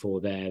looking for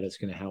there that's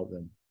going to help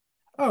them?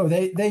 Oh,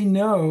 they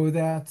know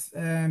that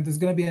there's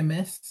going to be a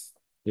mess,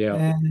 Yeah.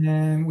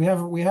 and we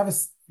have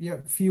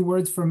few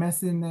words for mess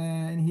in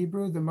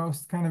Hebrew. The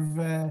most kind of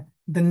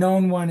the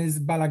known one is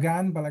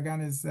balagan. Balagan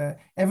is,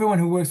 everyone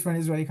who works for an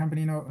Israeli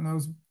company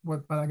knows what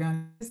balagan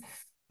is.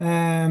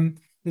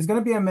 There's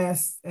going to be a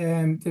mess,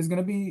 and there's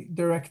going to be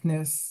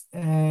directness.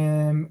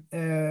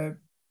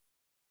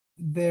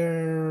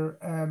 There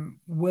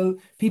will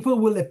People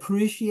will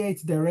appreciate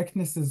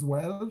directness as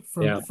well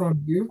from Yeah. from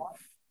you,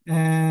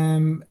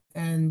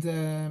 and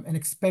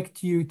expect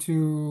you to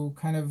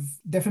kind of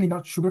definitely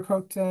not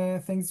sugarcoat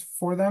things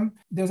for them.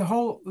 There's a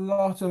whole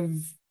lot of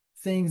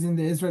things in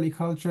the Israeli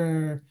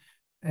culture.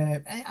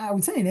 I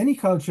would say in any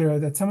culture,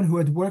 that someone who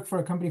had worked for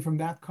a company from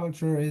that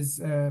culture is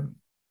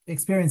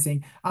experiencing.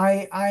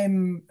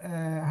 I'm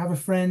have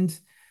a friend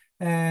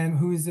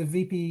who is a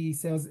VP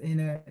sales in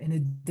a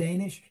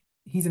Danish.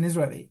 He's an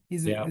Israeli.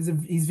 Yeah.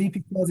 He's VP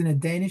sales in a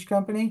Danish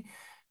company.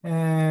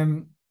 Um,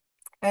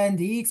 and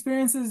he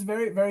experiences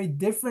very, very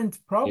different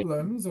Yeah.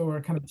 problems or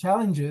kind of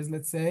challenges,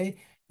 let's say,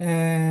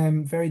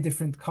 very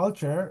different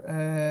culture.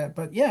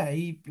 But yeah,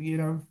 he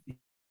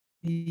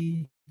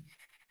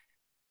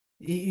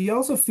he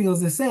also feels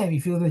the same. He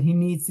feels that he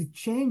needs to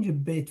change a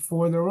bit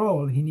for the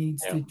role. He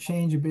needs Yeah. to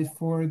change a bit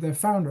for the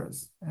founders.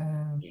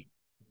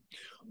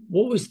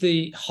 What was the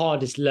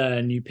hardest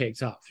learn you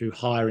picked up through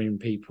hiring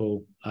people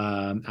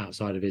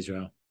outside of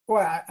Israel?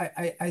 Well,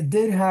 I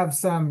did have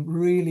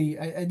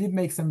I did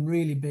make some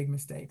really big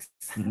mistakes.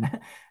 Mhm.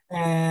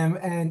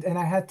 And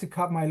I had to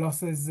cut my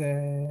losses.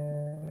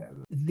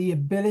 The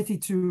ability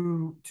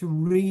to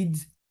read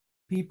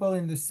people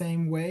in the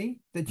same way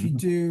that you Mhm.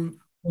 do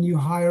when you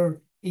hire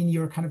in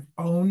your kind of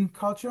own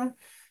culture.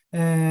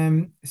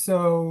 So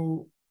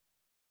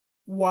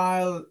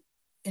while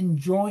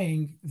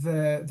enjoying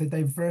the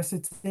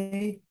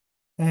diversity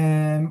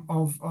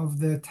of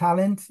the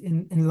talent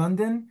in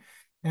London.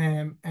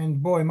 And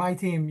boy, my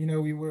team,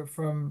 we were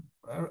from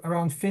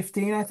around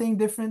 15, I think,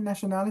 different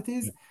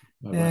nationalities.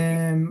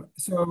 Right, right.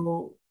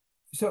 So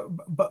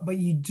but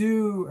you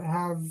do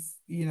have,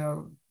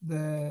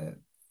 the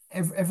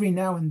every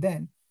now and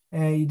then,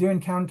 you do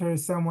encounter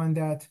someone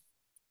that,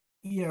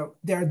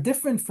 they're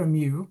different from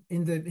you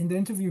in the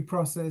interview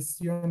process.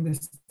 You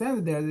understand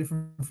that they're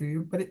different from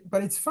you,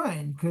 but it's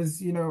fine because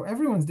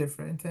everyone's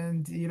different,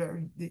 and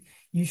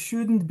you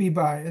shouldn't be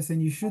biased,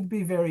 and you should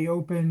be very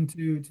open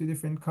to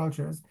different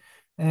cultures.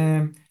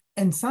 Um,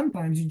 and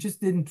sometimes you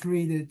just didn't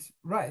read it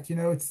right.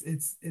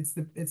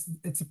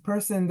 It's a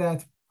person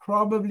that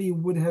probably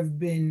would have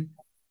been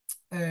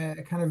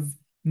kind of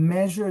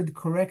measured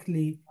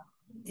correctly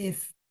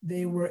if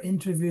they were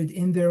interviewed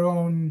in their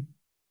own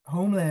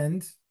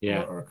homeland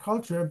Yeah. or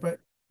culture, but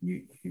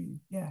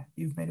yeah,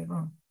 you've made it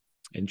wrong.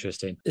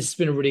 Interesting. This has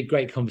been a really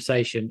great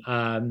conversation.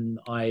 I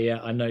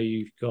know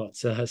you've got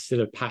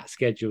still a packed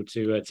schedule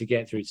to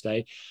get through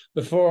today.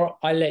 Before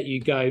I let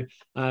you go,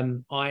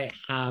 I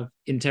have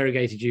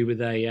interrogated you with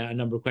a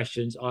number of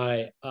questions.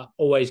 I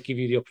always give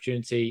you the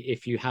opportunity,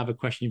 if you have a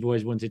question you've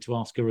always wanted to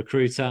ask a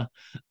recruiter,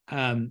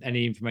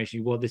 any information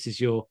you want. This is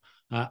your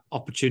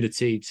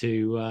opportunity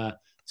to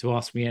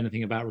ask me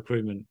anything about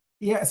recruitment.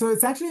 Yeah, so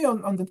it's actually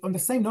on the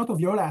same note of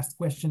your last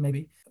question,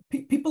 maybe.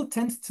 People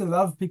tend to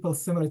love people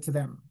similar to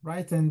them,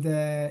 right? And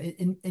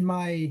in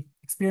my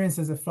experience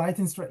as a flight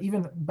instructor,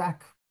 even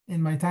back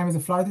in my time as a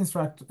flight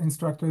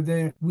instructor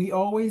there, we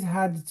always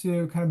had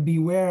to kind of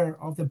beware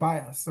of the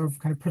bias of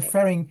kind of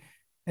preferring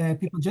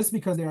people just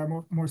because they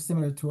are more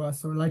similar to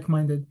us or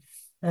like-minded.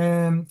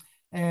 Um,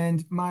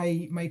 and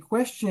my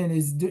question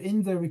is,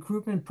 in the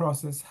recruitment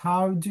process,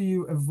 how do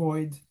you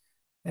avoid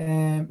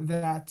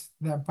that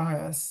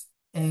bias?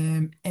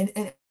 And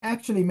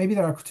actually, maybe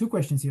there are two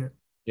questions here.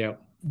 Yeah.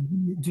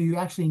 Do you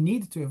actually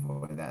need to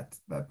avoid that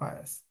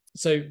bias?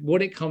 So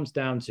what it comes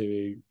down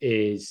to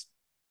is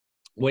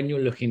when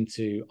you're looking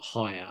to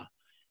hire,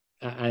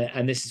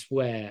 and this is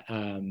where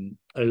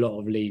a lot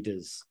of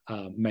leaders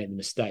make the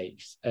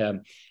mistakes,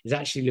 is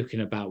actually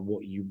looking about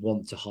what you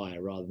want to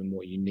hire rather than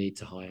what you need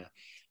to hire,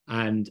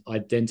 and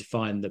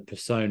identifying the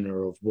persona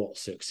of what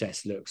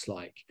success looks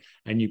like.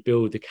 And you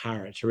build the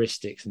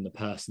characteristics and the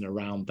person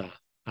around that,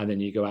 and then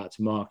you go out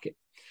to market.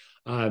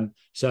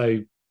 So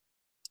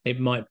it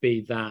might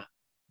be that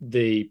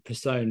the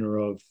persona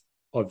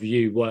of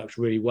you works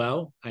really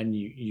well, and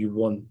you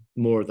want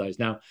more of those.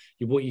 Now,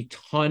 what you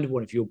kind of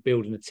want, if you're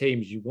building a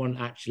team, is you want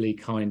actually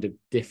kind of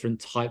different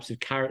types of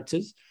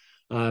characters.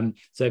 So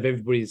if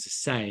everybody is the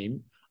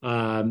same,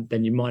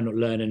 then you might not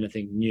learn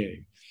anything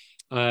new.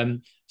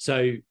 Um,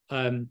 so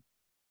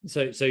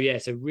so yeah,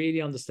 so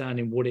really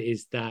understanding what it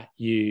is that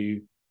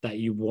you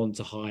want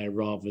to hire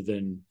rather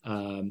than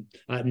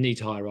need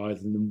to hire rather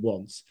than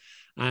wants.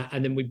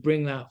 And then we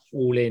bring that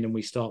all in, and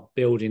we start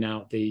building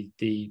out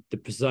the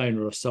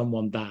persona of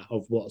someone, that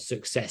of what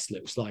success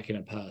looks like in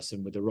a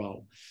person with a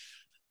role.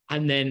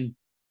 And then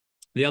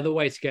the other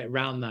way to get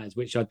around that is,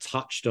 which I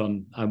touched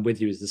on with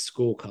you, is the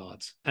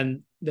scorecards.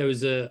 And there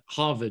was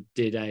Harvard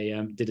did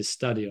a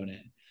study on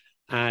it,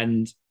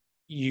 and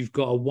you've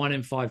got a 1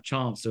 in 5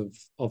 chance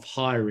of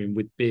hiring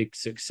with big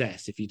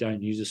success if you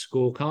don't use a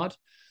scorecard,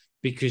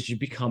 because you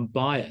become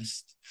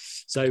biased.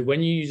 So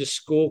when you use a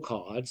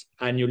scorecard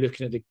and you're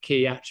looking at the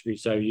key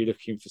attributes, so you're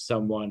looking for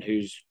someone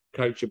who's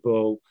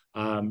coachable,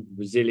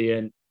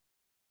 resilient,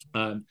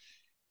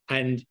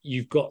 and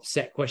you've got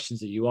set questions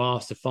that you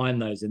ask to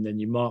find those, and then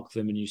you mark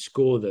them and you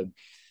score them.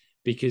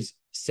 Because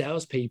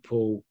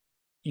salespeople,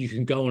 you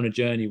can go on a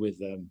journey with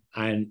them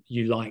and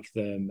you like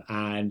them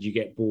and you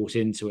get bought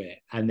into it.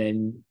 And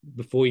then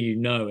before you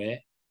know it,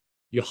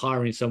 you're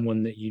hiring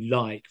someone that you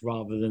like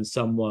rather than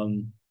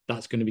someone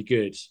that's going to be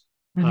good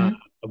Mm-hmm.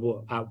 at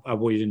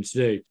what you're going to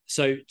do.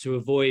 So to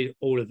avoid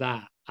all of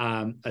that,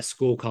 a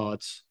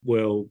scorecard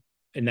will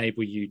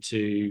enable you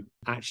to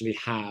actually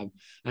have,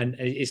 and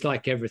it's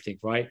like everything,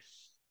 right?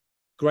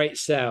 Great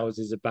sales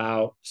is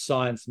about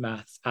science,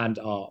 maths, and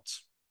art.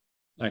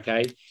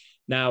 Okay.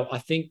 Now, I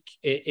think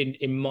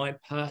in my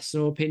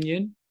personal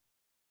opinion,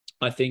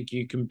 I think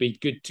you can be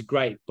good to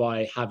great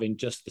by having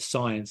just the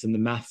science and the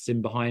maths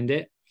in behind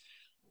it.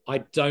 I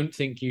don't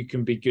think you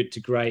can be good to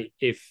great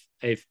if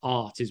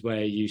art is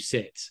where you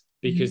sit,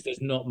 because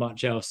there's not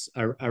much else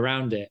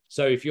around it.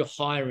 So if you're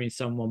hiring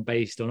someone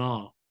based on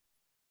art,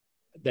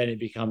 then it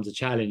becomes a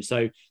challenge.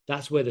 So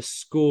that's where the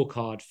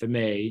scorecard for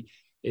me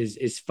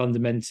is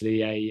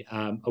fundamentally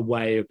a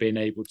way of being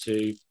able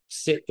to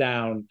sit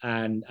down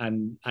and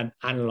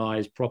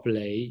analyze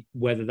properly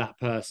whether that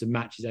person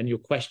matches, and your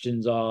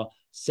questions are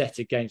set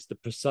against the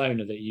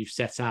persona that you've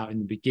set out in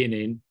the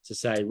beginning to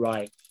say,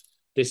 right,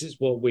 this is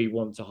what we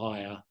want to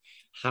hire.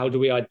 How do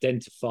we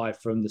identify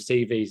from the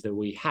CVs that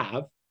we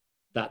have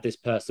that this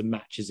person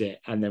matches it,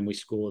 and then we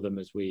score them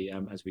as we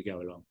go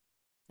along.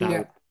 That Yeah,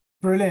 would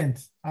brilliant.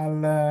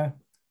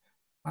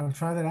 I'll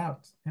try that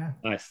out. Yeah.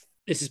 nice.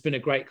 This has been a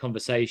great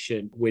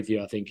conversation with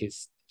you. I think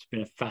it's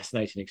been a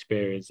fascinating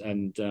experience,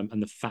 and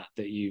the fact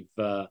that you've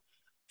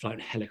flying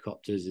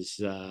helicopters is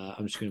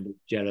I'm just going to be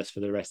jealous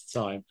for the rest of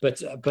the time.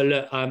 But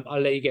look,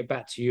 I'll let you get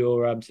back to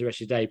your to the rest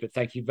of your day. But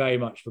thank you very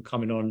much for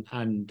coming on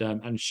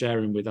and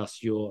sharing with us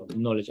your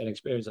knowledge and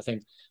experience. I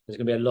think there's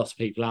going to be a lot of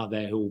people out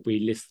there who will be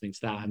listening to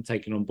that and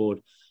taking on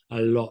board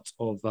a lot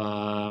of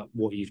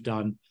what you've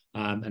done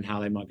and how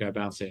they might go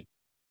about it.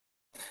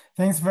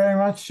 Thanks very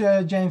much,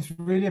 James.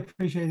 Really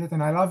appreciate it,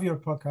 and I love your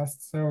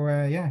podcast. So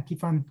yeah,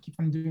 keep on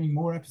doing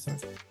more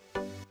episodes.